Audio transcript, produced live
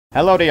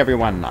Hello to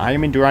everyone, I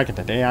am Indurok and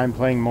today I'm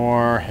playing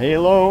more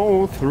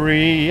Halo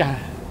 3.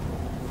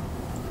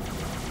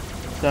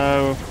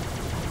 So...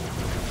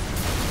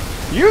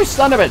 You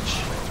son of a bitch!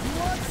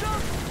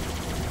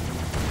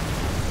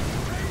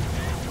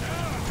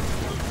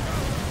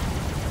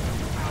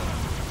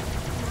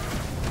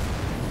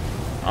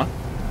 Huh?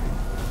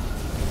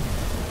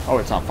 Oh,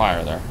 it's on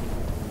fire there.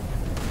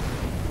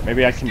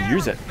 Maybe I can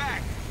use it.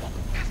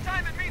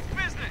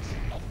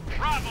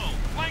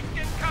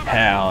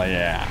 Hell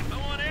yeah.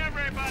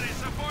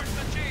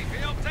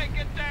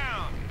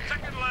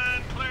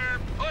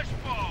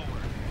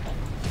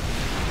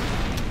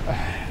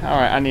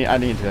 Alright, I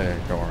need to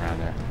go around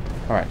there.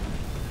 Alright.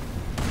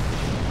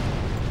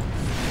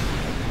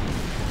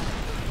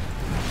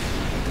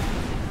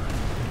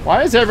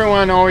 Why does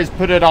everyone always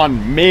put it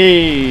on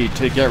me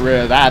to get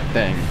rid of that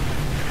thing?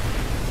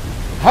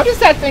 How does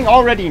that thing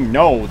already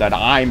know that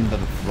I'm the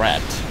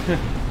threat?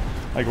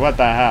 Like, what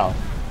the hell?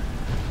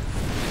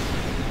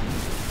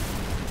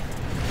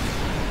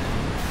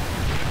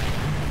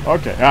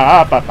 Okay,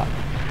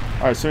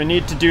 Alright, so we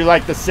need to do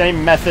like the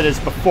same method as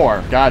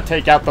before. Gotta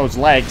take out those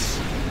legs.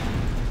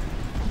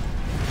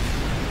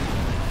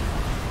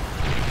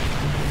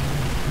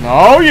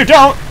 No, you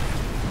don't!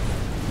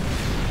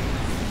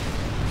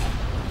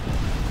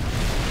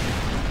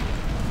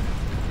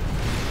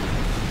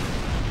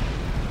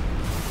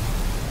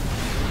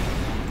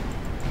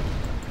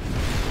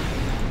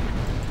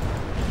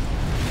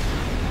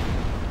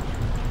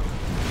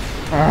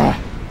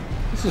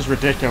 This is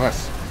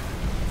ridiculous.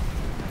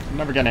 I'm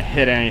never gonna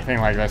hit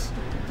anything like this.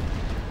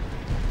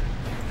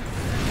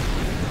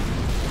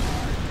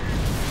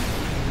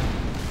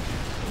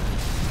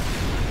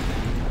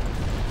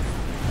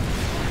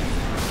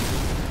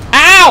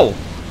 Ow!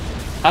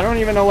 I don't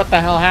even know what the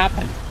hell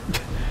happened.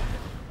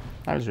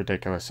 That was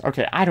ridiculous.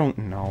 Okay, I don't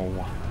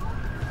know.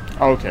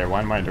 Okay,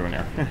 what am I doing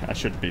here? I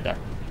shouldn't be there.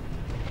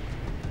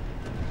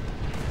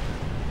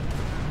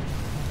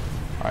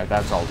 Alright,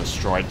 that's all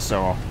destroyed,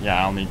 so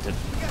yeah, I'll need to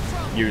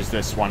use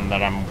this one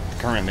that I'm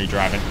currently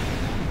driving.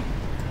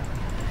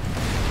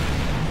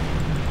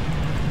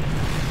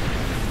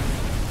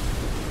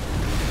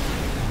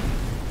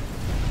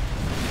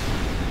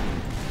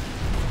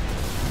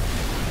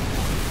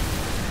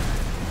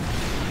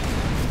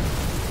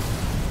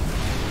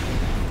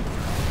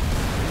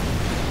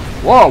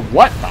 Whoa,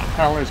 what the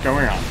hell is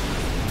going on?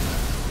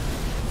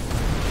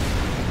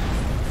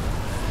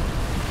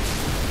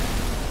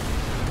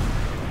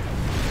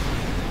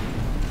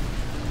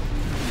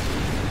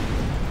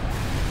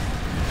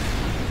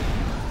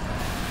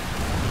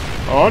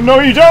 Oh, no,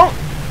 you don't!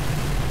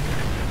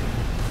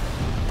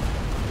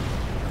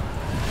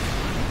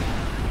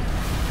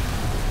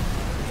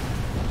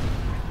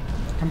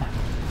 Come on.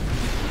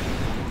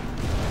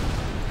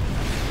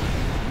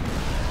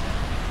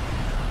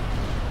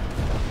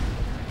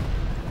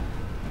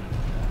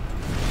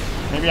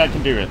 Maybe I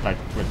can do it, like,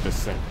 with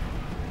this thing.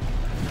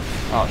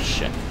 Oh,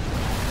 shit.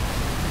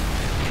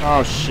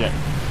 Oh, shit.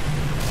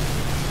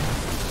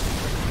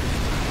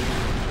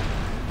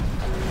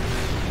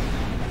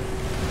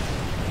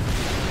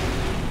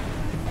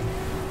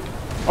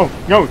 Oh,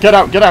 no, get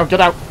out, get out, get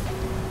out.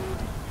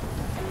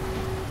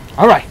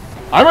 Alright,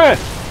 I'm in.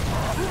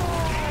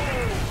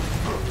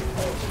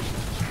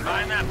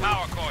 Find that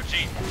power core,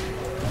 Chief.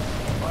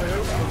 I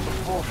opened the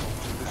portal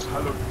to this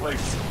hallowed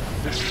place,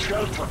 this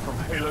shelter from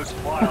Halo's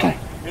fire, Okay.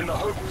 in the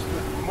hopes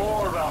that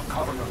more of our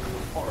covenant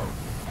will follow.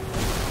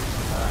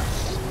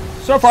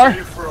 So far,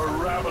 Save for a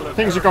rabble of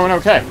things are going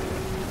okay.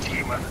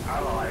 demon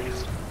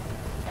allies.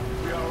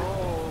 We are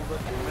all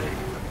that made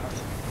the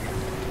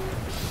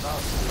passage.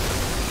 Thus,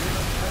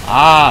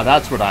 Ah,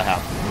 that's what I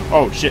have.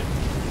 Oh, shit.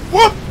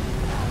 Whoop!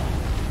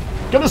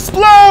 Gonna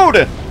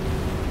explode!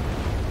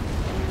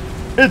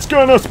 It's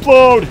gonna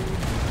explode!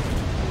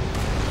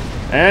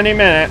 Any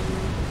minute.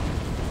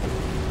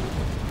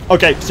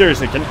 Okay,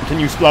 seriously, can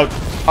you explode?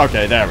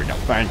 Okay, there we go.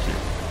 Thank you.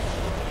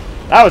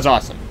 That was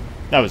awesome.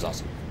 That was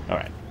awesome.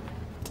 Alright.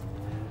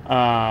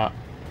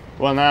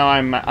 Well now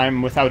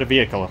I'm without a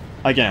vehicle.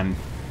 Again.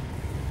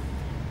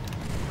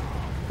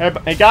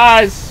 Hey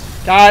guys!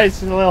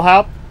 Guys, a little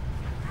help?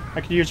 I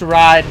could use a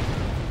ride.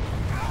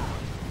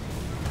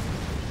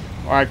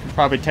 Or I could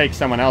probably take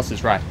someone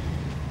else's ride.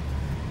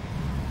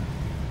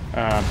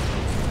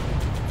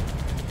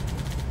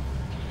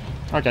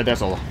 Okay,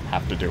 this'll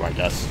have to do, I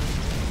guess.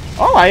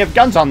 Oh, I have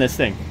guns on this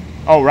thing.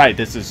 Oh, right,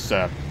 this is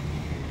a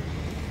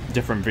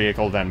different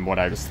vehicle than what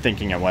I was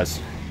thinking it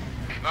was.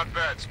 Not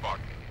bad,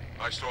 Spartan.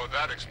 I saw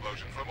that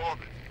explosion from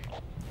orbit.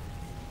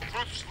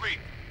 Truth's fleet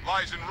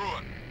lies in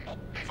ruin.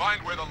 Find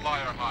where the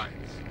liar hides,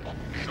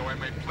 so I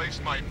may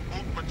place my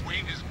boot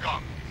between his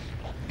gums.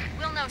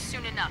 We'll know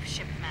soon enough,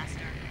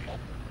 Shipmaster.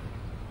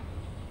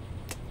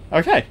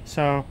 Okay,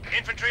 so...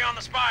 Infantry on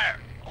the spire.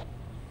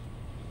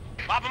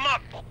 Pop them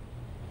up.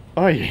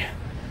 Oh, yeah.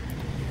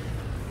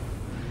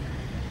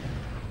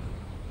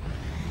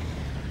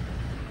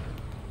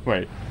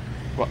 Wait.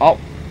 Well, oh.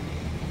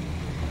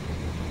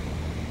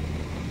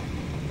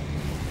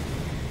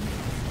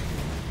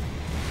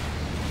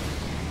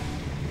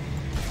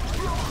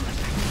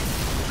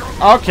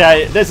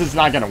 Okay, this is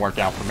not gonna work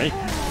out for me.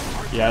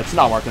 Yeah, it's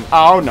not working.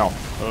 Oh no.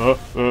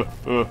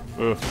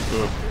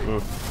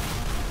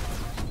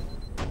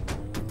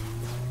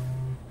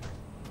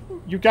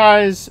 You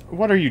guys,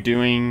 what are you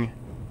doing?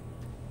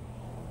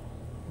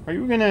 Are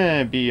you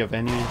gonna be of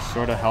any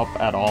sort of help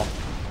at all?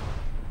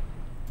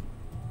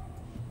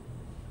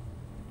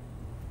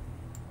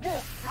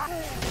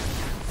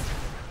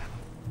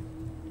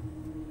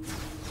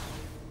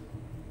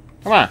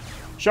 Come on,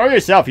 show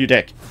yourself, you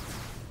dick.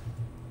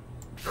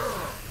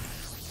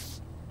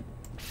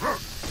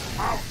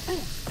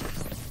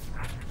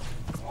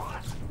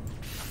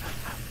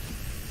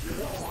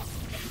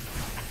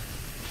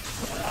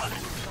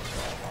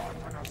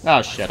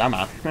 Oh shit, I'm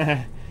out.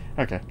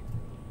 Okay.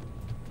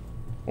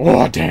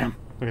 Oh damn!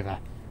 Look at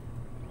that.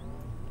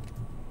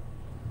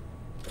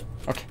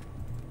 Okay.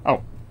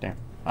 Oh damn.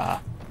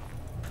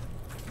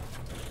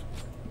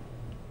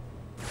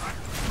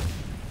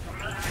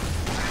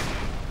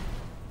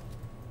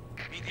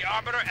 Meet the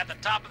Arbiter at the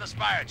top of the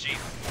spire, Chief.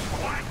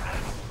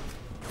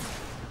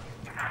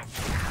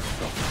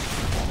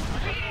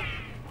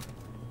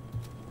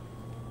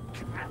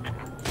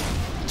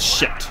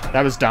 Shit.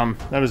 That was dumb.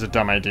 That was a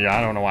dumb idea.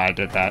 I don't know why I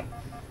did that.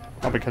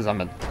 Oh, because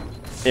I'm an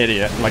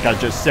idiot, like I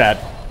just said.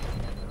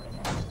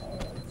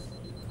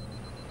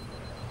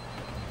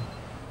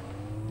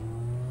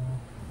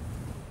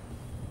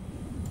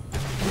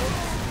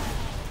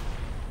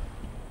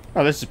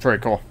 Oh, this is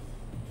pretty cool.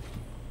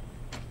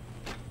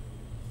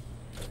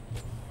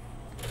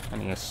 I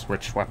need to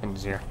switch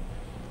weapons here.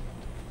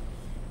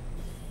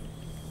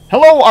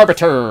 Hello,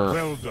 Arbiter!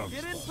 Well done.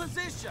 Get in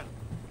position.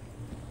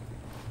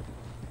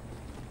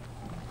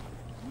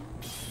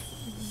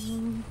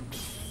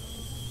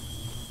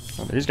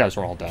 Oh, these guys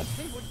are all dead.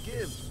 Hey, what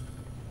gives?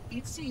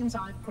 It seems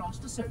I've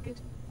crossed a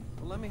circuit.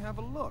 Well, let me have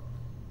a look.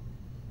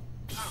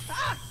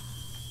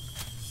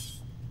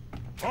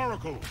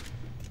 Oracle.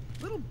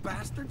 Little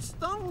bastard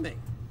stung me.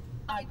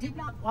 I did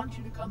not want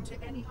you to come to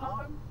any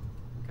harm.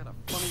 Got a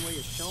funny way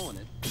of showing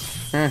it.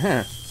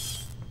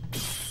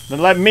 Then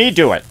let me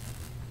do it.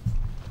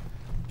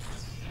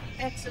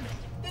 Excellent.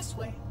 This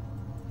way.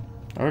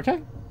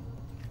 Okay.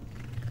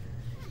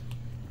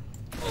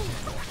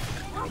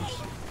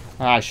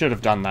 I should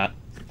have done that.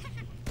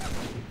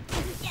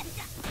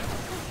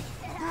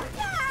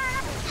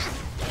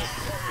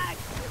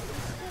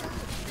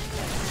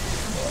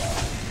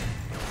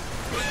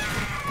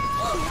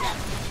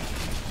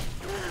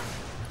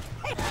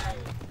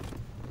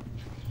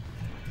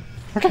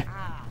 Okay.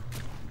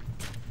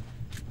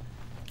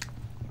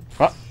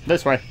 Well,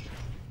 this way.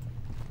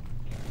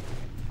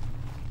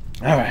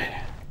 Alright.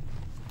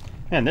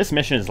 Man, this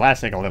mission is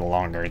lasting a little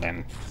longer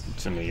than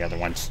some of the other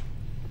ones.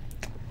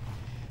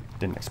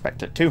 Didn't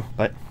expect it to,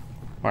 but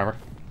whatever.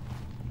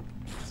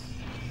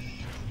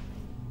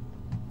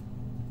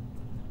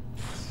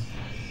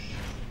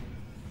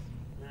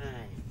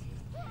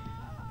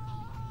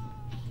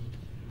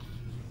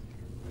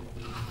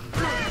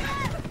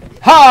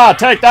 Ha!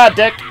 Take that,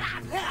 dick!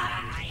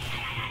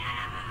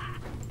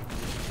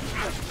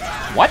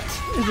 What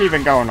is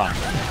even going on?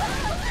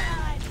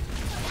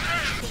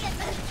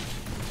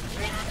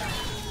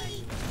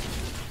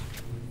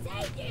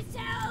 Save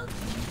yourself!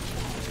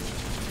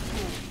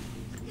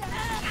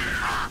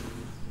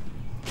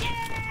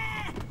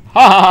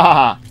 Ha ha ha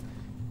ha!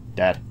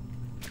 Dead.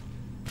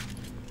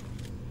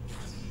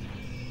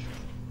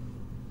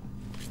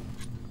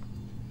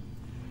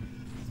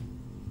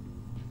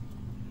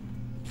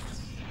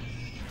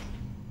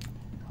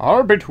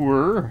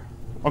 Arbiter.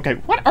 Okay,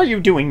 what are you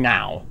doing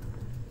now?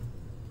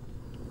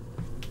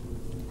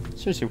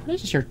 Seriously, what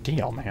is your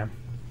deal, man?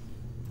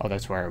 Oh,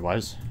 that's where it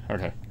was.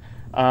 Okay.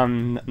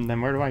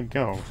 Then where do I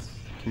go?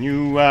 Can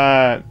you,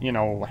 you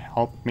know,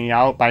 help me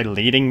out by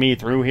leading me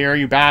through here,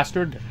 you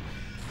bastard?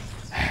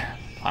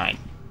 Fine.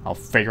 I'll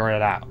figure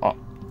it out. Oh.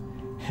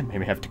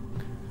 Maybe I have to...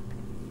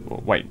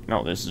 Well, wait,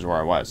 no, this is where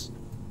I was.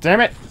 Damn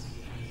it!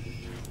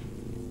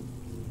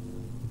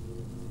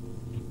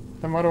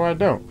 Then what do I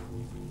do?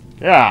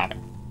 Yeah.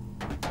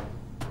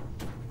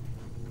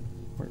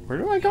 Where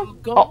do I go?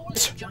 Goal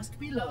is just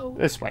below.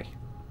 This way.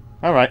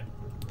 Alright.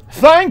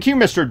 Thank you,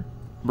 Mr.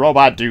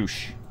 Robot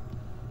Douche.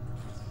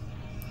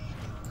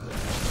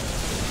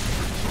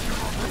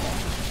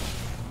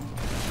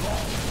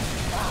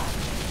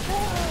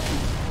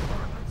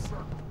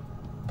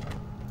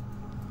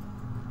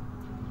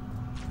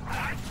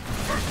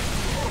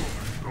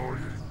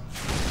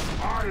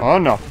 Oh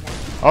no.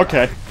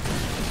 Okay.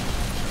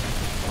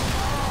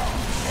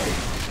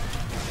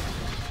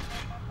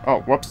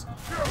 Oh, whoops.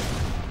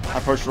 I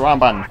pushed the wrong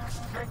button.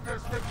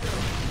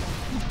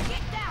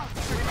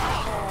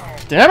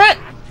 Damn it!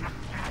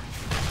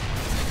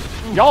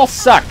 Y'all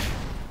suck.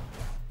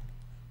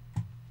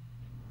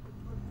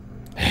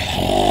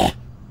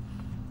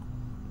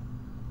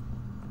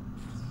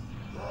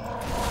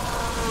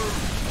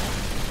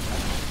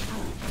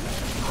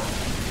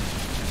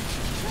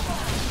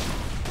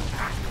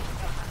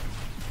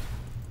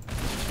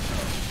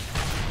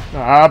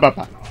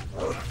 Bye-bye.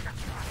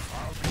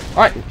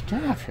 Alright,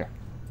 get out of here.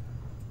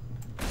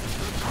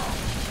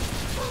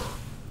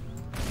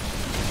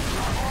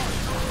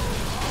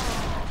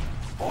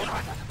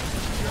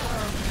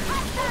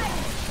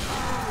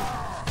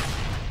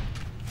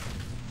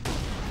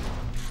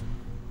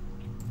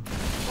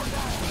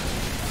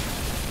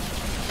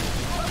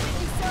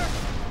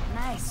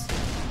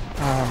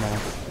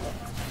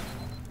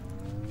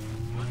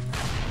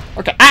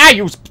 Die,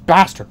 you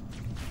bastard!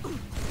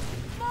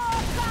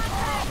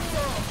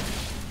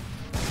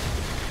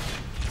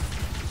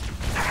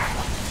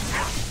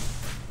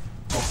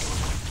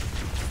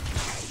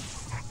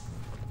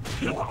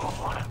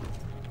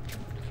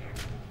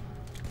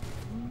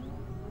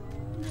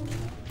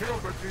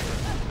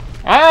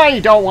 I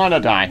don't want to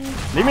die.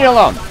 Leave me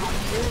alone.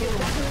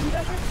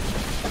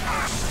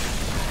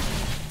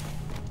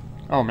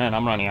 Oh man,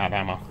 I'm running out of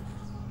ammo.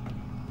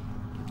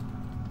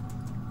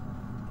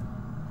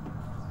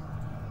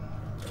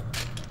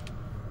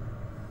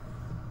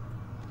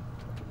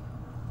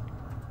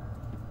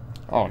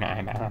 Oh no,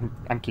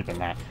 I'm keeping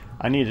that.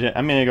 I'm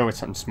gonna go with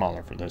something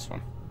smaller for this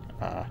one.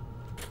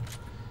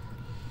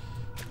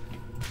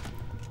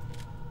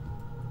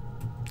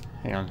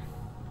 Hang on.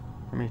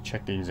 Let me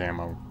check these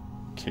ammo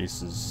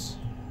cases.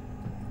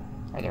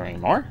 Are there any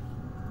more?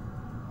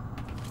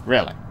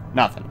 Really?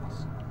 Nothing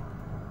else.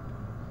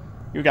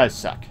 You guys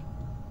suck.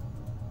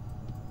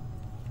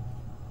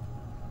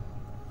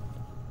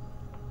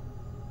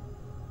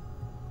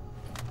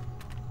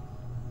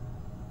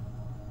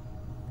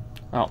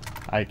 Oh,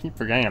 I keep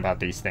forgetting about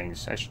these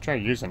things. I should try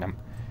using them.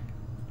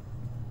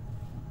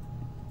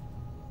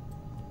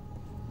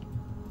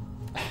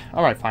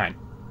 Alright, fine.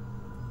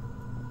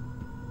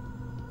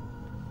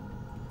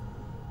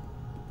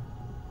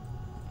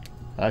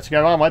 Let's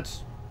get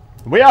onwards.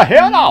 We are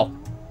here now!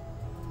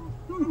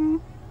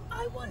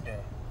 I wonder.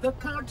 The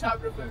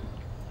cartographer.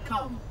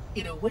 Come,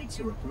 it awaits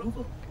your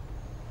approval.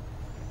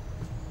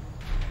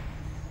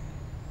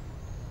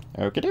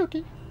 Okie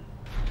dokie.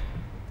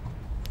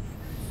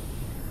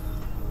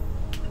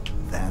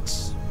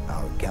 That's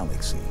our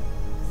galaxy.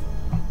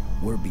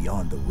 We're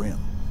beyond the rim.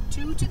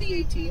 2 to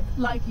the 18th,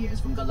 light years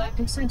from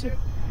Galactic Center,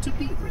 to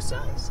be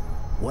precise.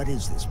 What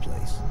is this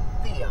place?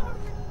 The Ark.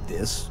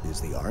 This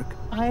is the Ark?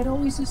 I had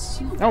always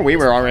assumed... Oh, we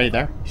were already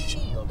there.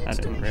 Shield I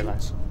didn't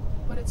realize.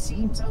 But it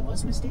seems I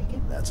was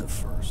mistaken. That's a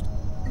first.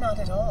 Not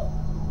at all.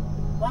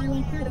 While I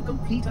had a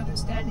complete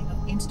understanding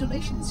of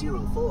Installation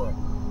 04,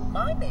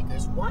 my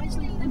makers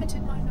wisely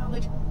limited my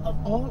knowledge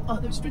of all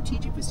other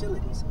strategic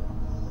facilities.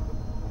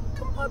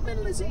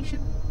 Compartmentalization,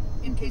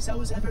 in case I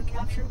was ever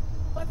captured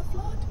by the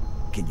Flood.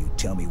 Can you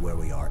tell me where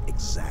we are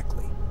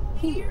exactly?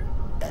 Here,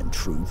 And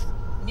truth?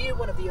 near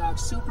one of the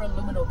Ark's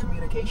supraluminal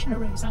communication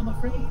arrays, I'm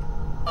afraid.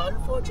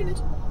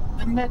 Unfortunate,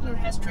 the meddler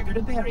has triggered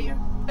a barrier,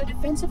 a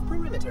defensive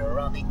perimeter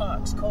around the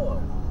Ark's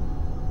core.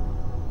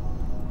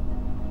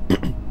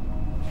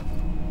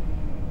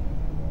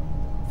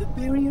 The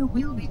barrier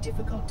will be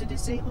difficult to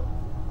disable.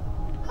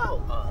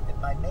 How odd that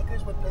my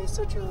makers would place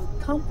such a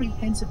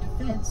comprehensive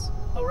defense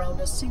around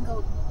a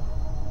single...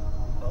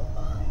 Oh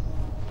my.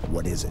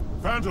 What is it?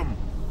 Phantom!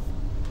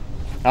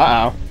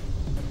 Uh-oh.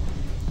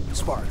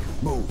 Spark,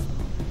 move.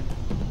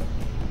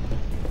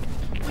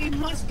 We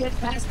must get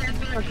past that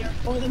barrier,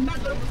 or the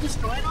meddler will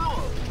destroy it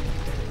all.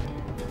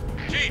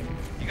 Chief,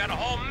 you got a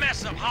whole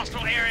mess of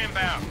hostile air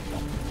inbound.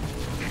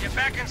 Get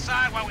back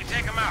inside while we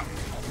take them out.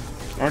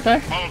 Okay.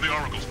 Follow the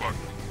Oracle, Spark.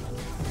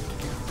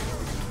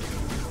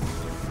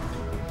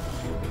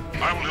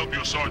 I will help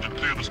you, Sergeant,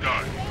 clear the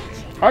sky.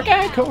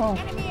 Okay, cool.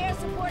 Enemy air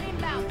support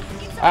inbound.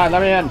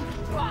 Let me in.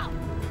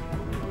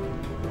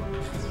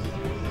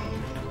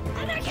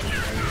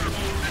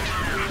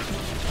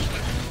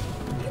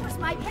 He was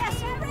my best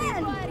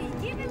friend.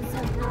 Give him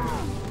some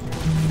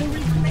love. The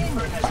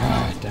reclaimer has...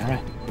 Ah, damn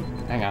it.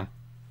 Hang on.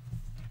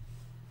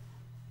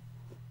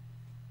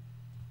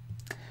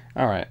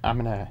 Alright, I'm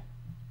gonna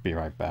be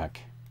right back.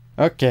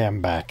 Okay,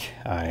 I'm back.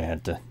 I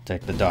had to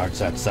take the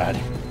dogs outside.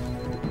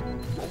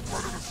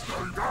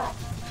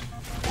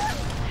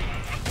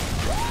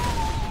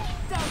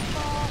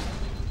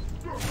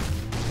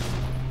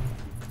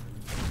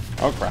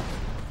 Oh crap.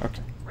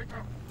 Okay.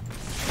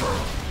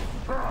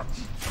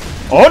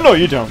 Oh no,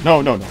 you don't.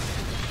 No, no, no.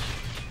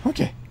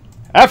 Okay.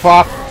 F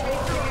off.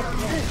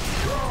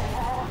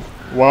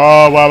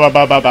 Whoa, whoa, whoa,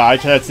 whoa, whoa, whoa. I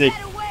can't see.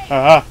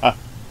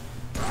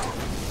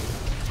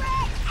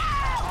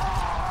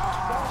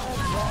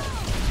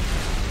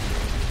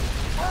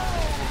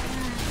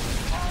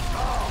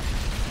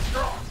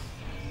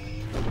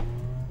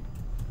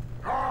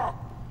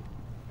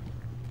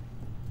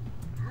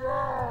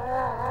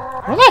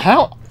 What the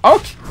hell?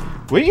 Okay.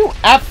 Will you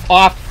F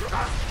off?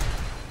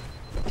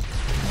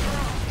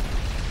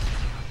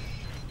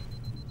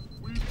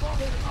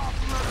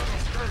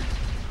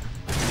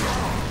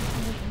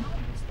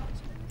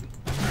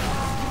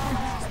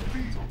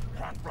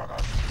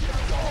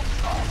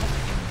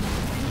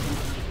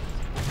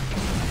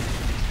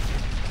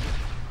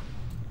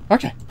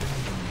 Okay.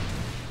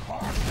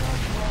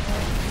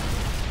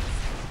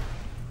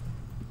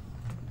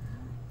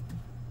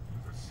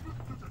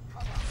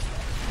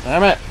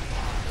 Damn it.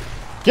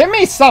 Give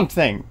me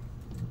something!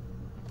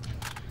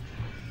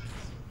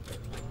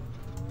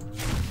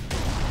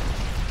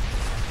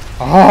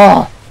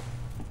 Ah!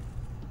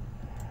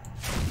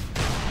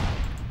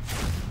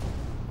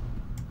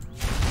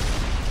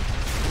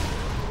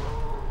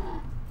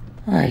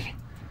 Alright.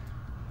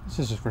 This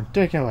is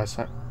ridiculous.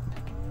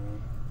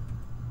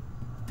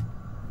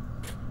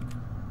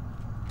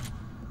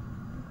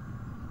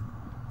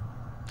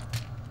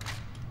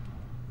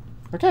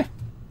 Okay.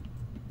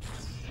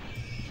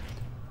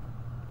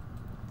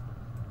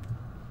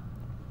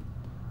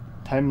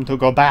 Time to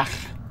go back.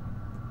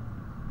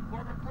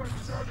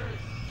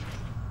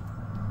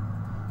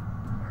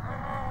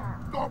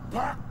 The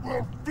pack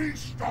will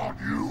feast on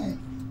you!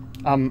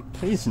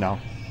 Please no.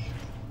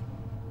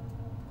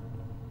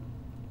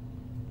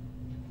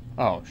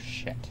 Oh,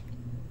 shit.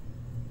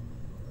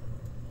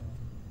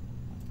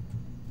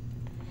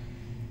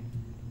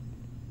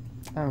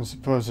 I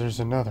suppose there's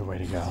another way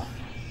to go.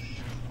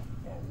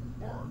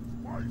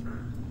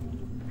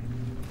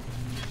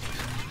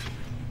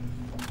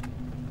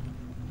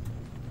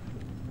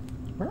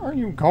 Where are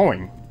you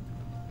going?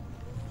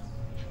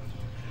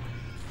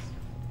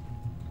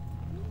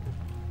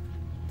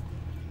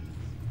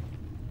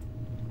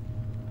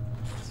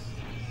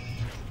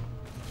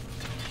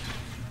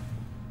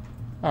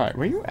 Alright,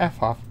 will you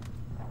F off?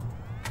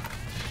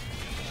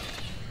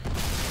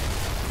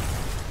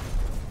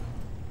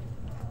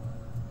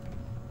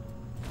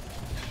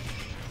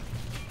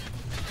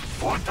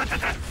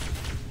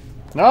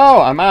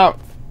 No, I'm out.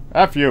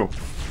 F you.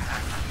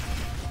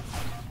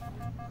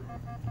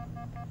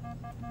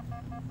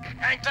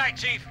 Hang tight,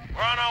 Chief.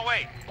 We're on our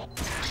way.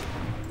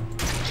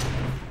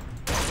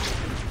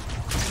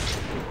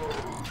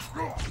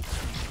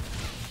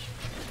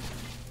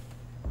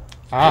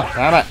 Ah,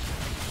 damn it.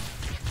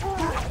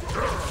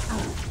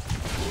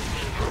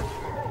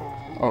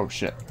 Oh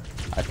shit.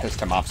 I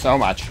pissed him off so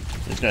much.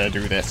 He's gonna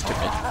do this to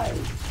me.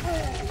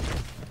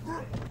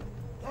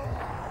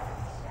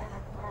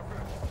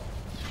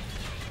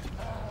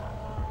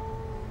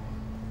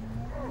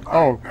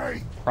 Oh,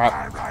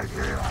 crap.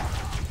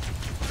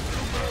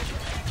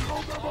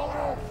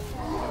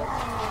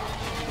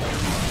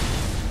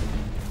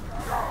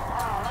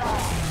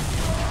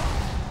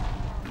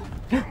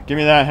 Give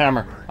me that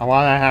hammer. I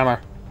want that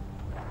hammer.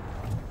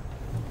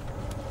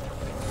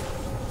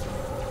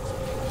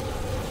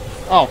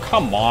 Oh,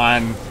 come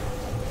on.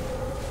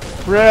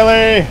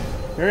 Really?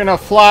 You're gonna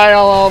fly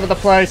all over the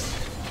place?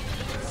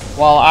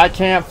 Well, I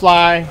can't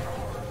fly.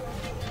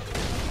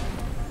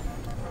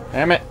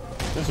 Damn it.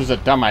 This was a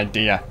dumb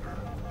idea.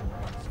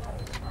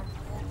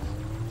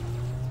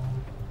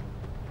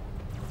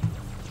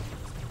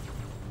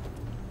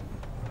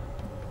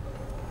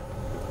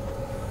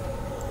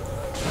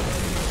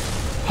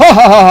 Ha ha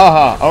ha ha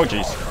ha! Oh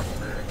jeez.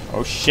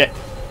 Oh shit.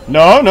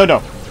 No, no,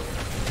 no.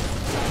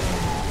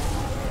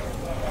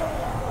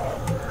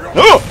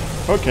 Oh!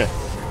 Okay.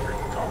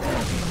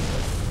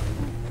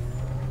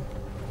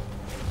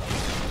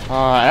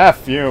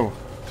 F you.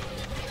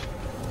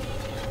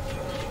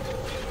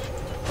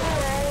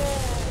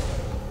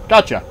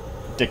 Gotcha,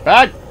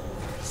 dickbag.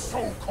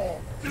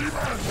 So-called demon!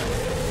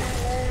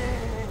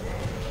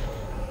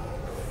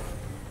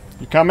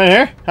 You coming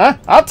here? Huh?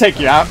 I'll take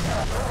you out.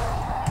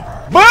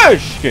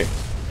 Bush!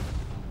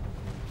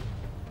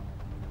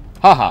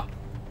 Haha.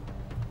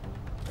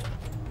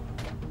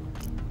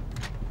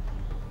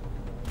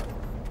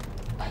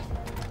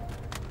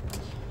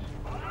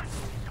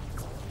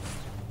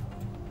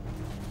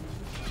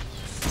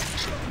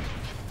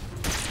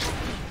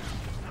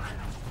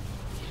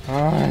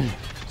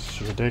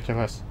 It's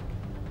ridiculous.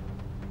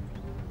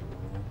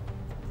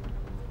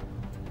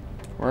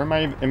 Where am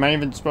I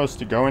even supposed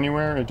to go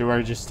anywhere, or do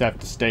I just have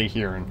to stay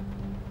here and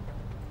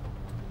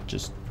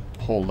just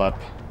hold up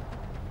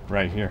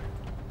right here?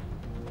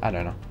 I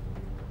don't know.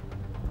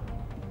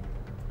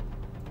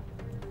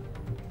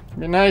 It'd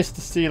be nice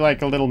to see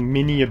like a little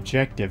mini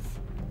objective.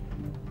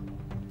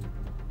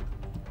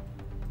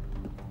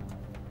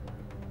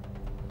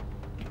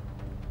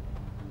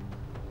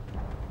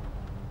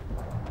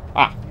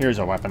 Ah, here's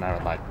a weapon I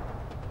would like.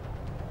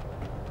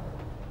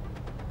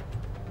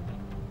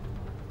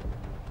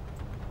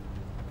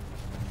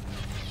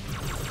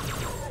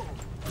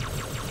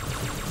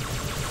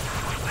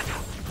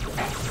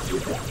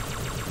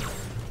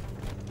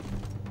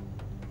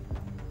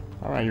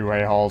 Alright, you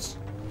a-holes.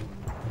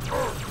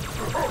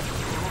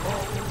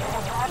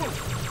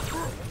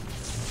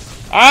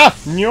 Ah!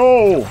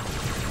 No!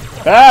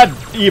 Bad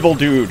evil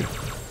dude.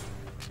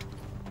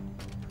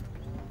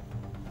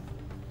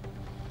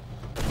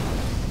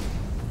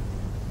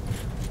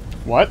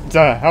 What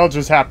the hell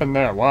just happened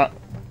there? What?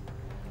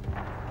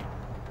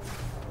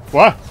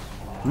 What?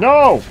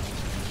 No!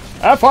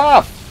 F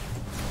off!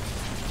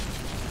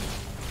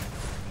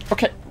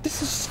 Okay,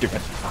 this is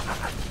stupid.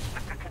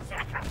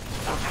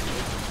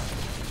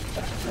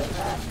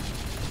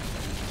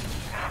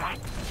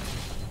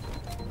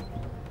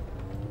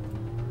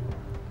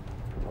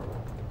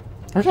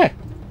 Okay.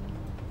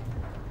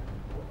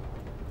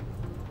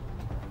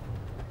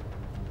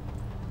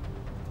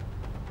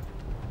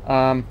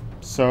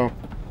 So,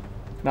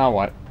 now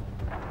what?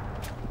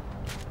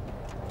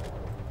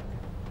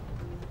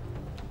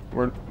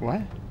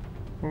 What?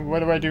 What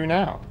do I do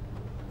now?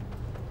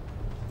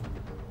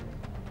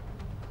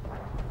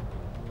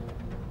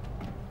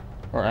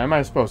 Or am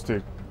I supposed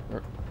to...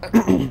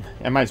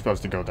 am I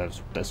supposed to go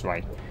this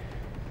way?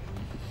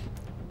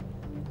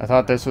 I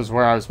thought this was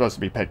where I was supposed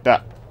to be picked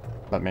up.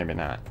 But maybe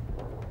not.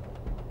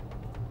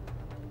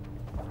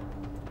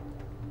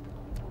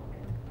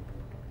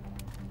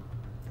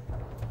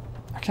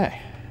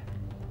 Okay.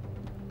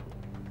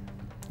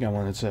 Got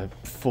one that's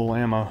full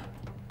ammo.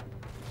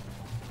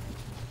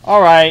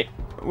 Alright.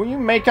 Will you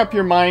make up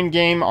your mind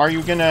game? Are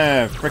you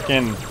gonna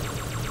frickin'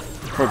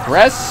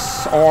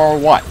 progress or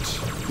what?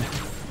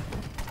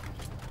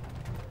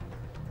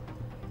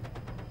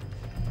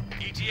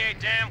 ETA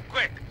damn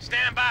quick.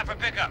 Stand by for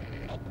pickup.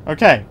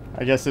 Okay.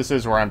 I guess this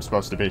is where I'm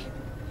supposed to be.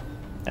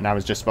 And I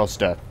was just supposed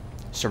to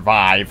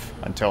survive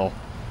until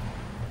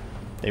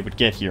they would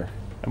get here.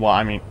 Well,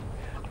 I mean,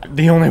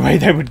 the only way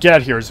they would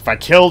get here is if I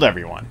killed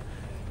everyone.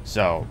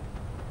 So,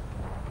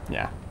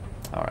 yeah.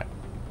 Alright.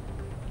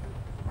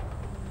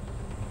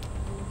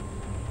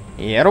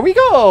 Here we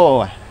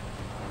go!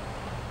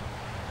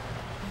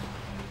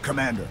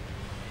 Commander.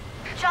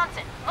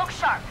 Johnson, look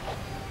sharp.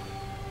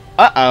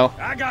 Uh-oh.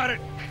 I got it.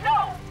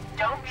 No,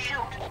 don't shoot.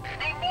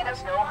 They mean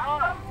us no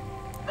harm.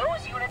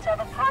 Those units have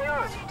a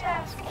priority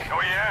task.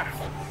 Oh, yeah?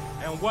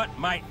 And what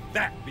might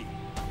that be?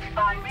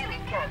 I really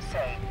can't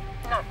say.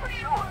 Not for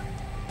sure.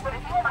 But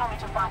if you allow me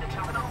to find a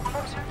terminal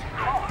closer to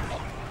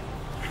yours.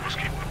 We must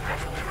keep the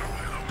Prophet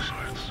from our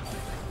sides.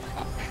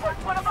 But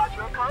what about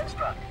your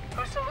construct?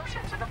 Your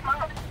solution to the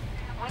flood?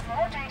 With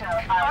more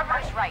data,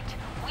 Barbara's right.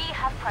 We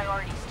have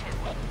priorities too.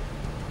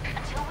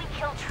 Until we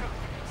kill Truth,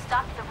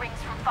 stop the rings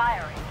from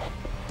firing.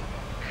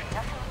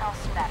 Nothing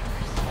else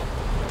matters.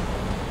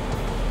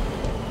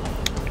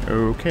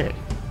 Okay.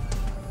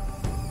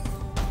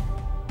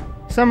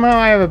 Somehow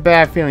I have a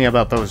bad feeling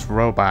about those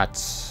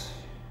robots.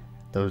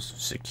 Those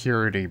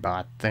security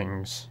bot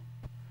things.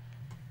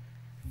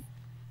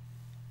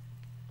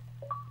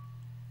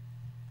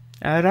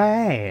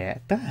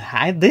 Alright.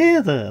 I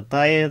did it.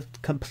 I have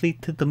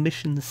completed the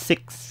mission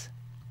 6.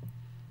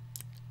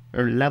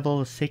 Or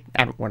level 6.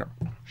 I don't want to.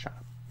 Shut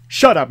up.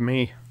 Shut up,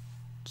 me.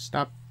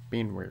 Stop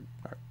being weird.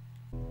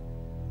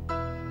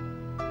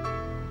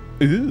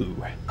 Ooh.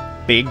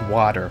 Big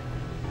water.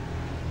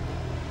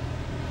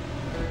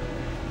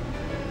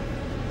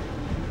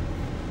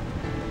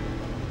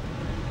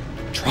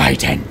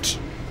 Trident.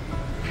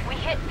 We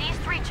hit these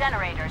 3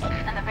 generators,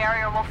 and the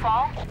barrier will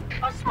fall?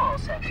 a small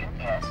section,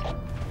 yes.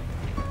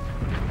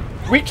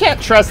 We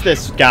can't trust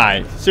this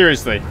guy.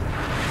 Seriously.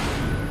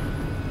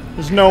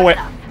 There's no way.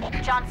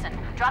 Johnson,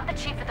 drop the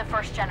chief at the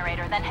first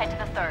generator, then head to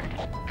the third.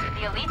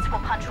 The elites will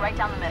punch right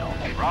down the middle.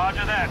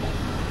 Roger that.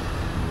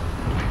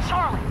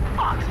 Charlie,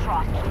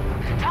 Foxtrot.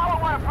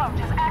 Tower 1 approach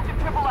is active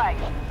AAA.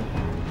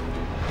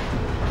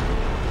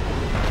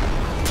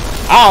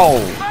 Ow!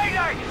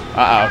 Mayday!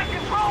 Uh-oh.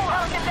 Control,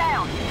 Pelican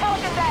down.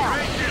 Pelican down.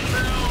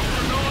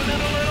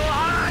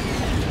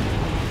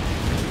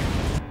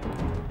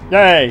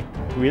 Yay!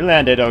 We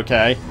landed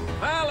okay.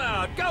 Pile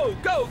out. Go,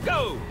 go,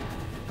 go.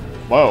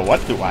 Whoa,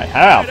 what do I Right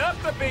have?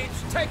 up the beach.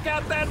 Take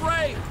out that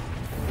ray.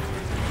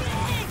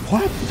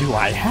 What do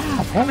I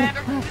have? Holy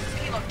Commander, crap. this is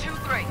Kilo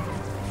 2-3.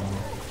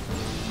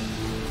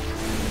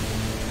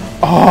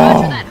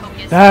 Oh! that,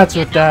 Hocus. That's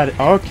what that.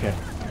 Okay.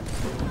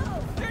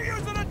 They're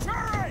using a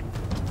turret.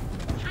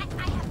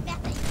 I have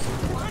nothing.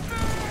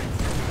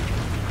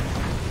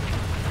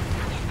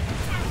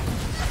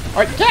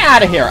 Alright, get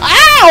out of here!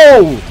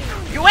 Ow!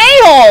 You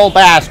a-hole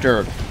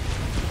bastard!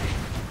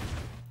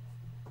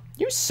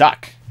 You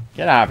suck.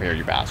 Get out of here,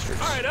 you bastards.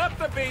 Right up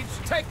the beach.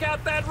 Take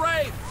out that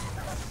ray.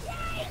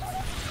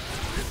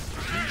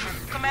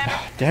 Commander,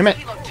 Damn it.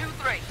 Kilo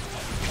 2-3.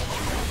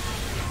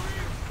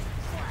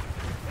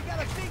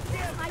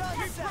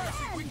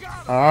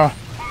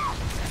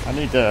 I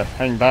need to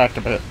hang back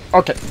a bit.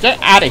 Okay, get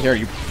out of here,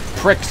 you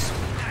pricks.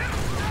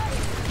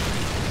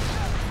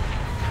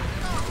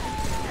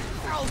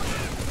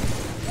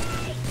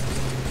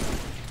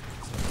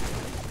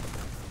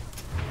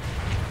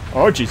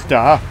 Oh, jeez,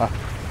 duh.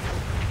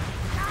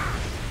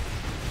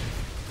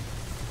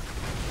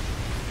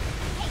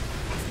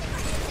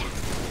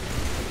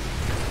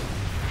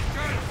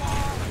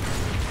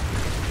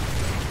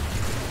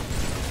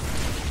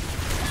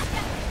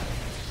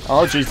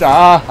 Oh, jeez,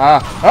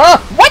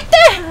 what the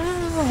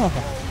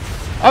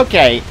hell?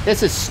 Okay,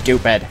 this is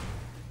stupid.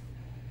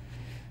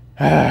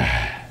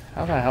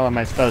 How the hell am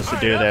I supposed to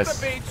do Right up this?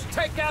 the beach.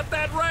 Take out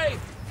that ray.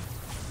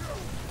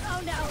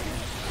 Oh no.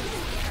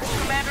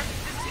 Commander,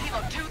 this is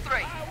Kilo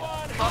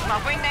 2-3. Both my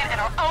wingman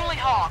and our only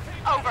hog.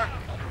 Over.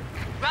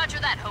 Roger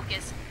that,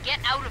 Hocus. Get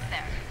out of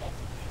there.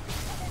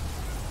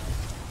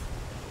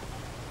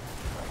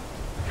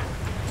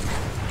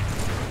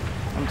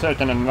 I'm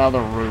taking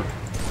another route.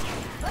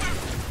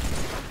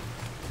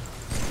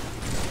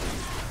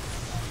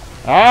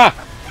 Ah!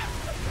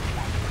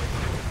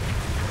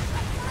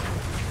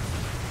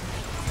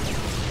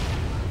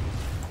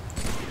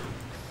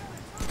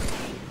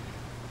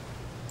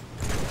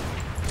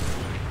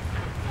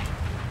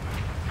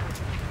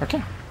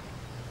 Okay.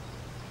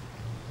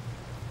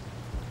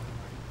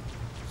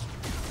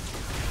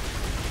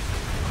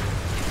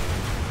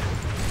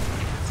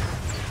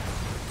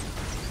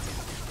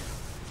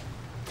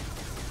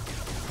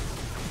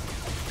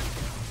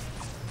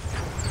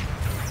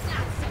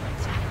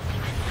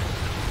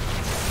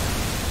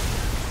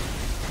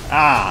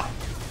 Ah,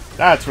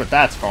 that's what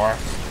that's for.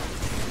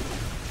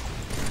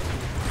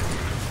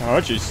 Oh,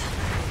 jeez.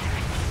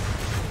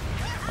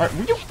 Alright,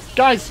 will you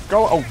guys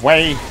go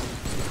away?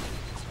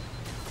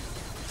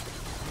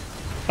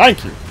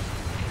 Thank you.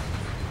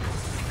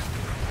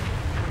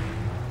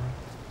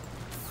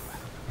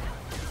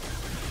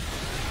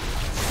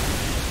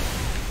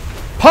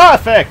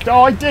 Perfect!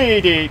 I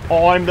did it!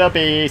 I'm the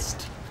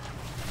best!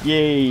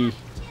 Yay.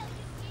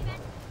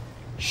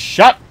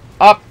 Shut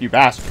up, you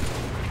bastard.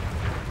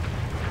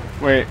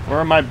 Wait, where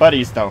are my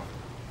buddies, though?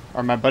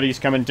 Are my buddies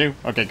coming too?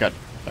 Okay, good.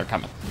 They're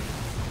coming.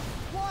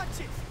 Watch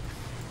it.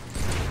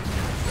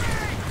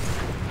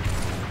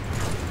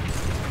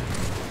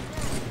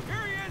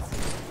 Here he is.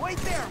 Wait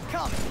there, I'm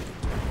coming.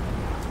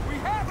 We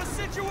have a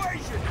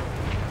situation.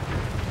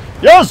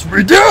 Yes,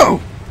 we do!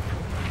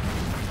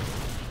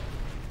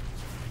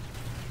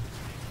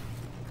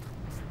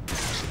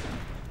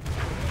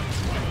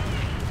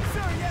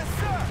 Sir, yes,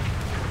 sir.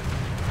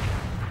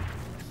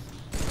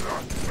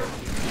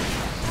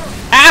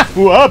 Ah!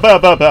 Whoa, bah,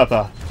 bah, bah,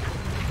 bah.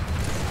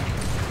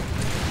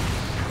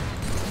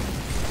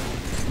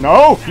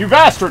 No, you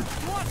bastard!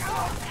 Not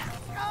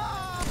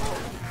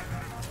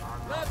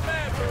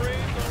bad, Marine.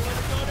 Don't let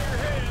it go to your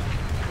head.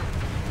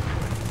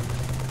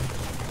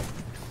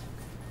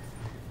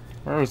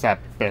 Where is that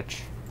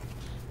bitch?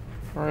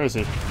 Where is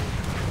he?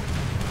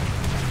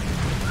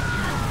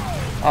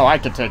 Oh, I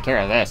can take care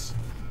of this.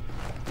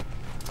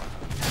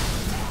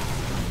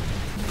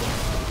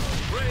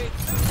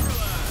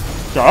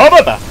 Oh,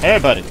 bah, bah. Hey,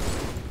 buddy.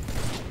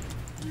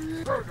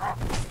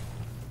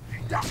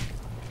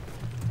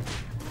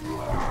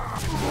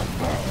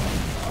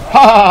 Ha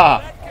ha ha!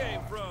 That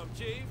came from,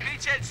 Chief.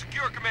 Beachhead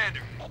secure,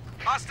 Commander.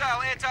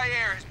 Hostile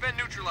anti-air has been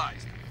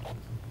neutralized.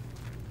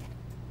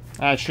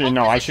 Actually,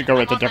 no, I should go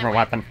with a different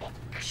weapon.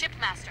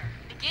 Shipmaster,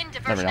 begin we go.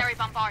 diversionary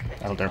bombardment.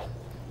 That'll do.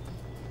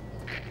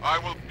 I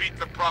will beat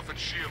the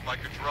Prophet's shield like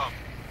a drum.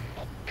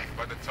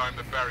 By the time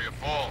the barrier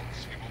falls,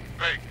 he will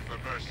beg for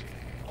mercy.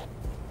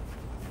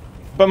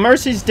 But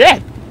Mercy's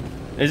dead,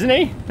 isn't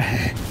he?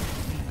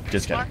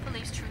 Just kidding. Mark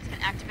believes Truth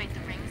can activate the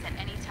rings at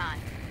any time.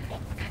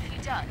 If he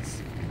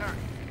does, Earth,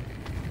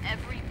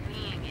 every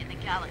being in the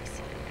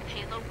galaxy,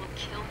 Halo will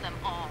kill them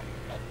all.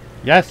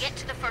 Yes. Get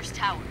to the first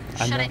tower.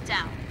 I Shut know. it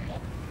down.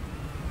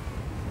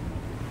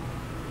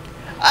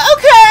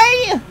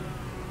 Okay!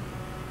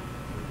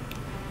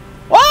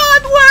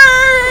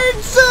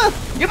 Onwards!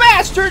 You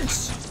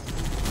bastards!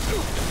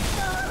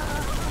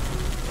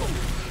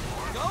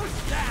 Goes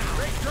down.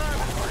 Great drive.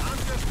 I'm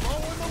just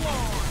mowing the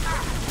lawn.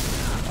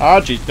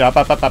 Oh, jeez. Up,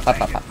 up, up, up,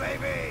 up, up.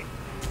 Baby.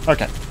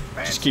 Okay.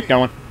 Just keep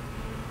going.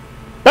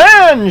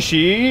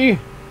 Banshee!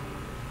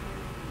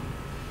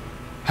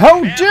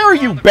 How dare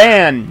you,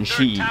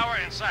 Banshee! Third tower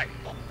in sight.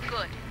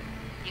 Good.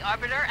 The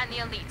Arbiter and the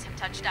Elites have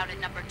touched out at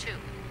number 2.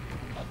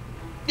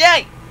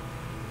 Yay!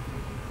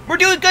 We're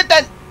doing good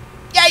then!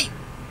 Yay!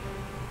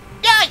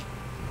 Yay!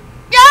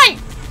 Yay!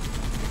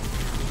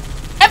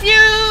 F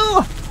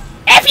you!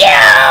 F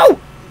you!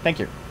 Thank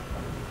you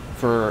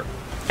for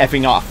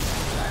effing off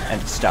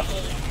and stuff.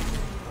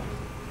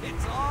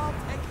 It's all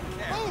taken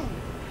care of.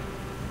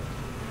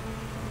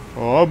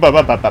 Oh,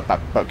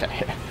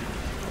 okay.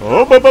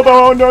 Oh,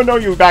 oh, no, no,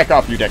 you back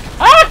off, you dick.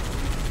 Ah!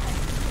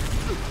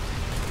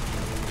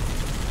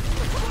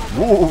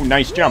 Ooh,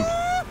 nice jump.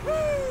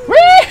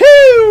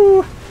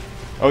 Woohoo!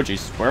 Oh,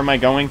 jeez, where am I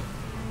going?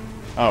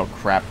 Oh,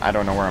 crap, I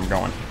don't know where I'm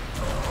going.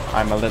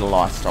 I'm a little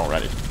lost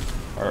already.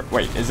 Or,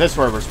 wait, is this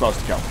where we're supposed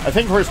to go? I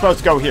think we're supposed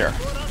to go here.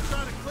 I'm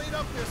trying to clean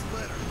up this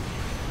litter.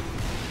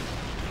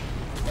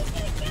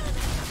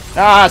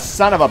 Ah,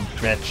 son of a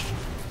bitch.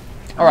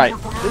 Alright,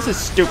 this is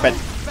stupid.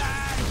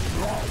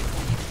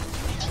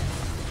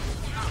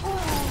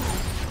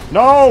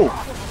 No!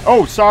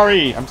 Oh,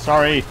 sorry. I'm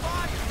sorry.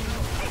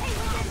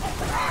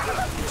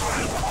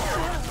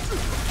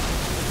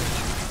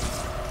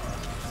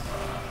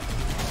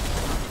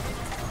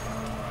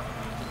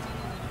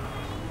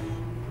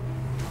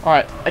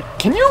 Alright,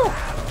 can you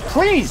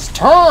please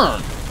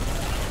turn?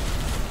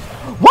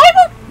 Why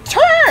won't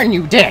turn,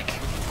 you dick?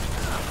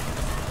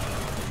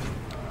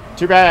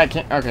 Too bad I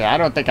can't. Okay, I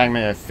don't think I'm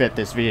gonna fit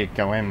this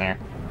vehicle in there.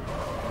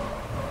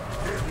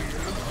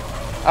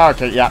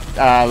 Okay, yeah,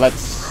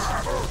 let's.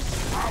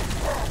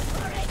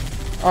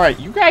 Alright,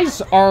 you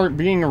guys are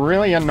being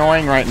really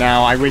annoying right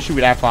now. I wish you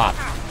would F off.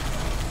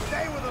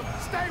 Stay with him.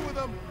 Stay with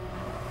him.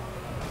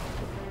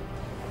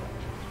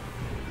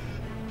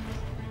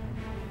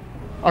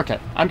 Okay,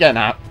 I'm getting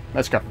out.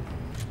 Let's go.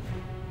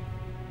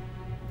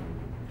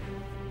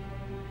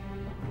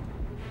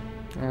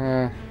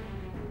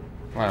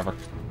 Whatever.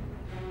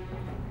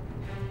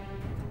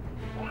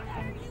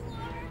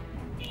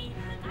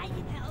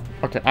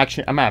 Okay,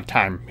 actually, I'm out of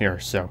time here,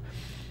 so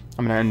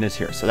I'm gonna end this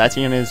here. So that's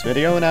the end of this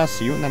video, and I'll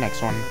see you in the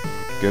next one.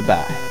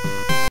 Goodbye.